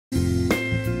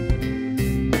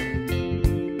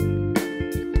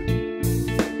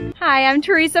Hi, I'm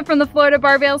Teresa from the Florida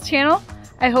Barbells channel.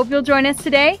 I hope you'll join us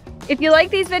today. If you like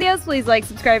these videos, please like,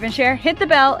 subscribe, and share. Hit the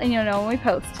bell and you'll know when we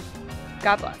post.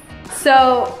 God bless.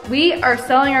 So we are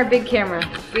selling our big camera.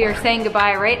 We are saying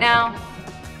goodbye right now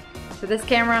to this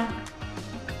camera.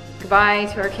 Goodbye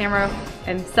to our camera.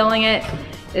 I'm selling it.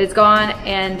 It is gone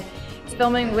and it's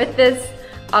filming with this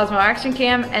Osmo Action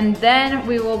Cam, and then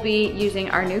we will be using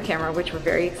our new camera, which we're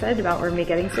very excited about. We're gonna be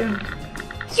getting soon.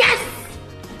 Yes!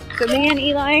 So me and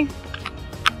Eli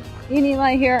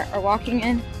here are walking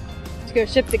in to go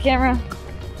ship the camera.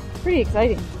 Pretty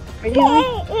exciting. Right, Eli?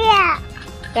 Yeah.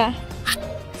 Yeah.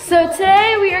 So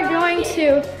today we are going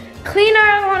to clean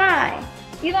our one eye.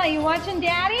 Eli, you watching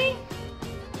Daddy?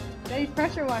 Daddy's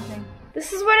pressure washing.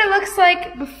 This is what it looks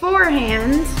like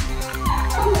beforehand.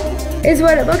 Is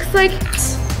what it looks like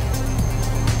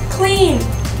clean.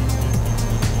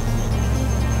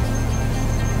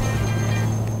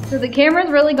 So the camera's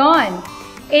really gone.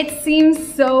 It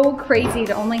seems so crazy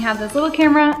to only have this little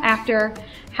camera after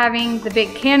having the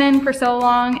big Canon for so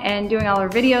long and doing all our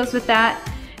videos with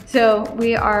that. So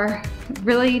we are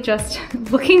really just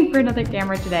looking for another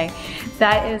camera today.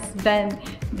 That has been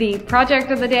the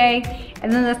project of the day.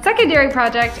 And then the secondary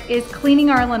project is cleaning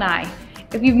our lanai.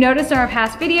 If you've noticed in our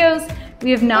past videos,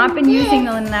 we have not been using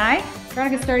the lanai. We're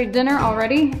gonna get started dinner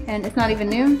already and it's not even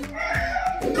noon.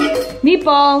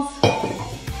 Meatballs.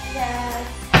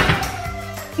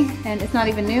 And it's not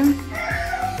even noon.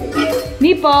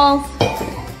 Meatballs.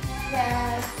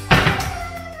 Yes.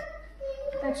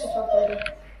 Actually 12:30.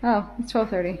 Oh, it's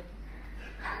 12:30.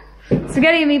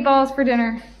 Spaghetti and meatballs for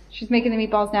dinner. She's making the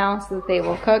meatballs now so that they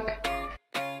will cook.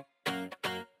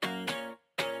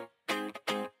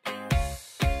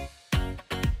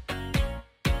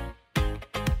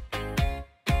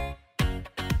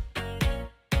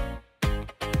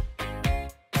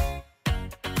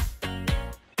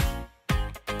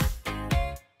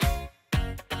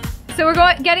 So we're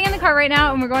getting in the car right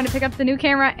now and we're going to pick up the new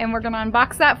camera and we're going to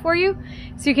unbox that for you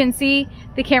so you can see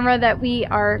the camera that we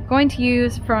are going to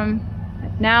use from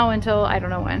now until I don't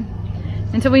know when.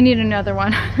 Until we need another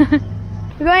one.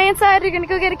 We're going inside, we're gonna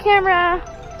go get a camera.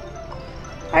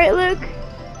 All right, Luke.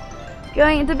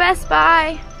 Going into Best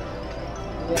Buy.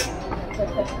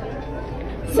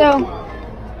 So,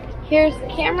 here's the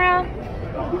camera.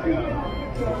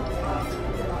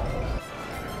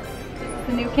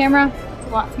 The new camera.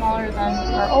 A lot smaller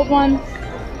than our old one,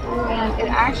 and it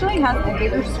actually has a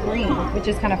bigger screen, which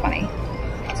is kind of funny.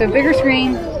 So bigger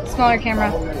screen, smaller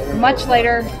camera, much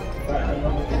lighter.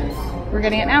 We're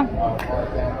getting it now.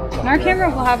 And our camera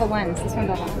will have a lens. This one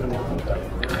doesn't.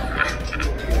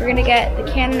 We're gonna get the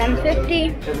Canon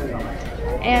M50,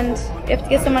 and we have to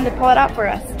get someone to pull it out for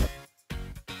us.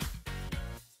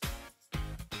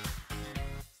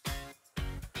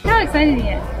 Look how excited he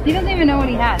is. He doesn't even know what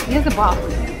he has. He has a box.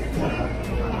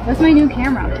 That's my new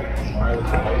camera.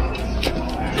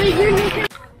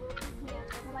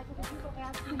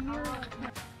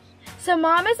 So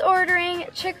Mom is ordering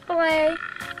Chick-fil-A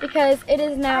because it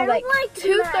is now like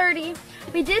 2:30.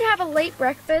 We did have a late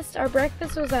breakfast. Our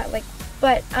breakfast was at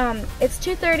but it's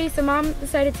 2:30, so Mom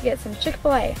decided to get some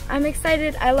Chick-fil-A. I'm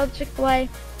excited. I love Chick-fil-A.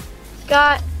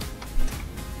 Got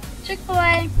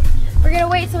Chick-fil-A. We're gonna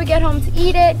wait till we get home to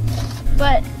eat it,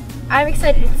 but I'm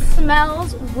excited. It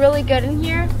smells really good in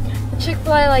here. The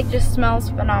Chick-fil-A just smells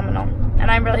phenomenal. And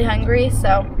I'm really hungry,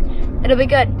 so it'll be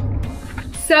good.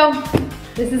 So,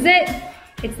 this is it.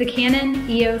 It's the Canon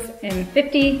EOS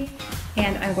M50,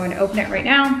 and I'm going to open it right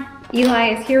now.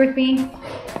 Eli is here with me.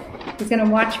 He's gonna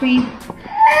watch me.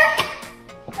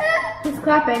 He's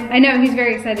clapping. I know, he's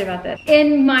very excited about this.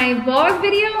 In my vlog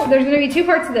video, there's gonna be two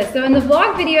parts to this. So in the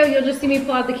vlog video, you'll just see me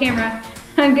pull out the camera.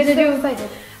 I'm gonna do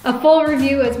a full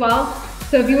review as well.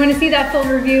 So if you want to see that full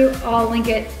review, I'll link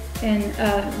it in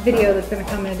a video that's going to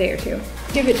come in a day or two.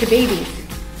 Give it to babies.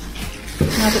 It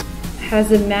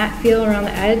has a matte feel around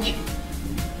the edge.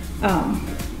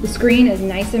 The screen is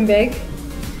nice and big.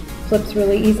 Flips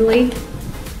really easily.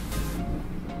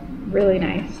 Really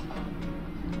nice.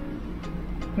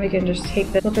 We can just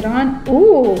flip it on.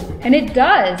 Ooh, and it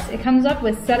does. It comes up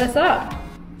with set us up.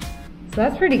 So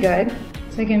that's pretty good.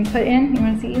 So I can put in, you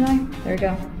want to see Eli? There we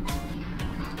go.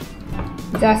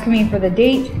 It's asking me for the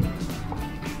date.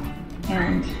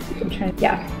 And I'm trying to,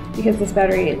 yeah, because this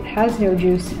battery, it has no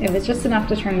juice. If it's just enough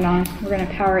to turn it on, we're gonna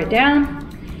power it down,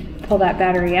 pull that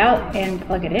battery out, and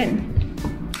plug it in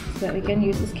so that we can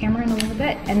use this camera in a little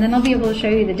bit. And then I'll be able to show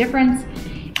you the difference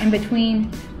in between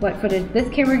what footage this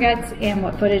camera gets and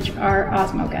what footage our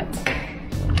Osmo gets.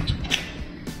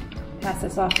 Pass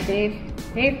this off to Dave.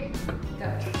 Dave, go.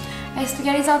 My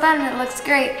spaghetti's all done and it looks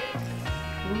great.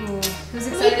 Ooh. Who's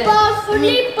excited? Meatballs for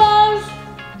meatballs.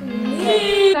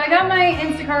 So I got my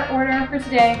Instacart order for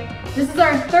today. This is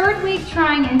our third week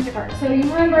trying Instacart. So you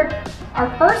remember, our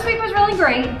first week was really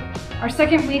great. Our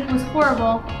second week was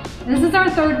horrible. This is our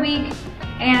third week,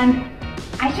 and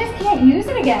I just can't use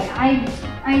it again.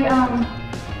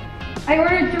 I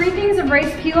ordered 3 things of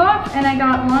rice pilaf, and I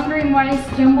got long grain rice,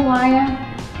 jambalaya,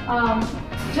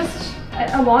 just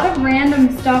a lot of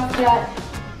random stuff that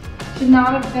should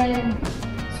not have been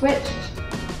switched.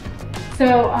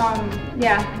 So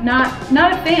yeah,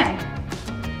 not a fan.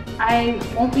 I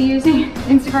won't be using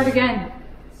Instacart again.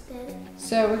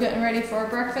 So we're getting ready for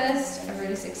breakfast.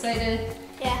 Everybody's excited.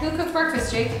 Yeah. Who cooked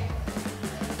breakfast, Jake?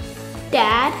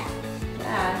 Dad.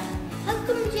 Dad. How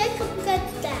come Jacob got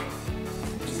that?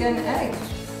 He's got an egg.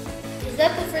 Is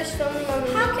that the first filming on the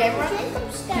new camera?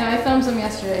 No, I filmed some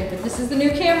yesterday, but this is the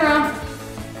new camera.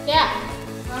 Yeah.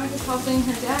 I'm just helping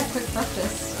her dad cook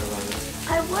breakfast.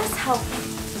 I was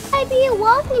helping. I'd be a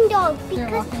walking dog You're a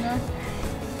because walking dog?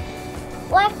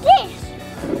 like this.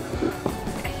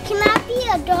 Can I be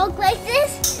a dog like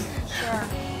this? Sure.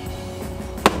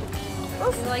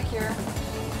 You like your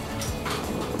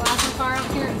glass car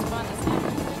up here? It's fun, isn't it?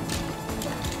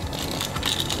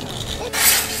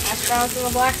 Hash browns in the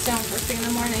Blackstone first thing in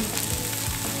the morning.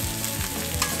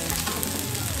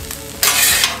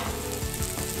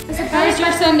 How's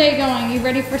your Sunday going? You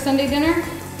ready for Sunday dinner?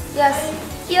 Yes.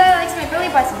 Eli likes my Billy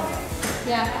button.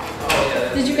 Yeah.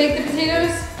 Did you make the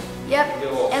potatoes? Yep.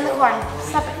 And the corn.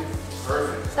 Stop it.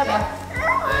 Perfect. Stop it.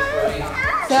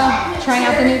 So, trying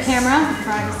out the new camera.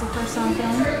 Probably was the first on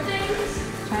film.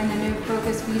 Trying the new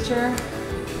focus feature.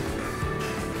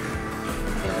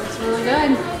 It looks really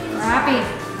good. We're happy.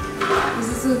 This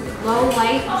is a low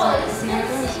light, so let's see how it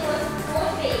goes.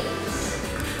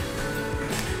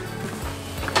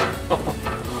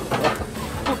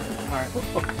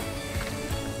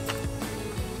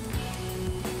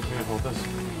 Hold this.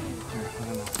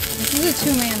 This is a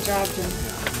two-man job, Jim.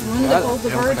 One to hold the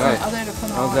birds and the other to put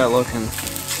them How's on. that looking? A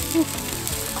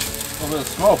little bit of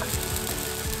smoke.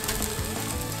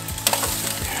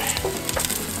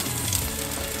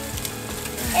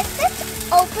 If it's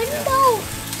open though,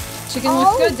 Chicken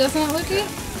looks good, doesn't it, Lukey?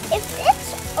 if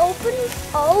it's open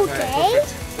all day.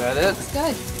 Is that it? It's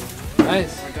good.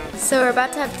 Nice. So we're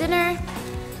about to have dinner.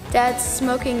 Dad's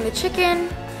smoking the chicken,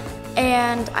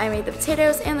 and I made the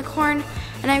potatoes and the corn.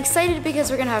 And I'm excited because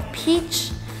we're gonna have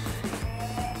peach.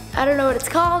 I don't know what it's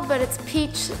called, but it's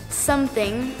peach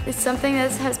something. It's something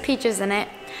that has peaches in it.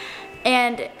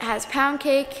 And it has pound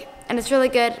cake, and it's really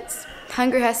good. It's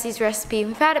Hungry Hustie's recipe.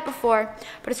 We've had it before,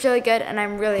 but it's really good, and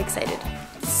I'm really excited.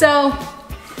 So,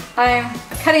 I'm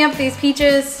cutting up these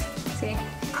peaches. See,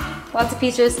 lots of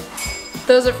peaches.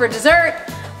 Those are for dessert.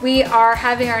 We are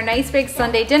having our nice big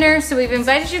Sunday dinner, so we've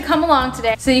invited you to come along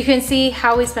today so you can see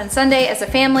how we spend Sunday as a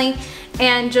family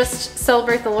and just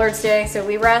celebrate the Lord's Day. So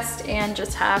we rest and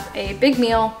just have a big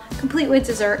meal, complete with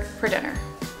dessert for dinner.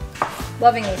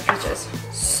 Loving these peaches.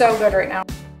 So good right now.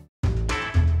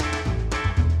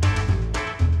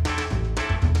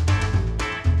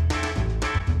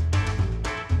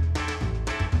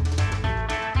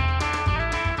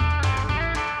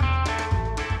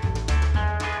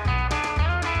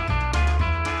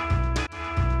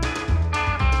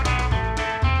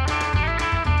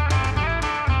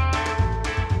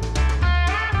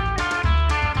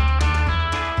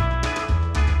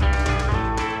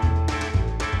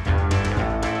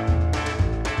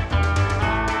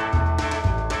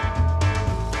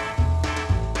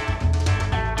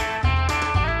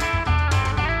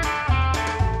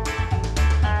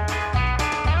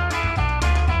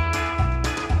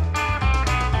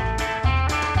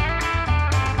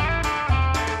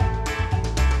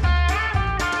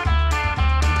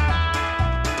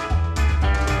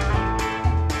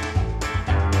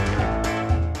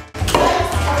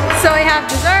 So we have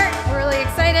dessert, we're really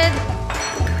excited.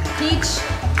 Peach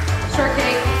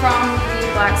shortcake from the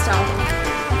Blackstone,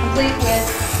 complete with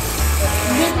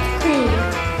whipped cream.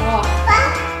 Oh,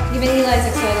 even Eli's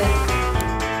excited.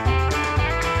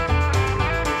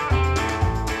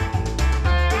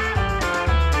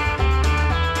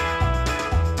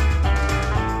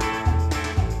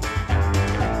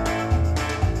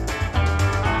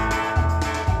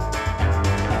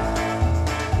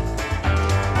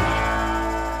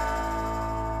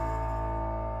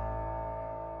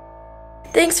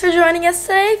 Thanks for joining us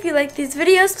today. If you like these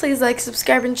videos, please like,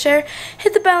 subscribe, and share.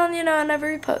 Hit the bell and you know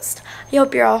whenever we post. I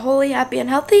hope you're all holy, happy, and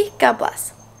healthy. God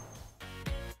bless.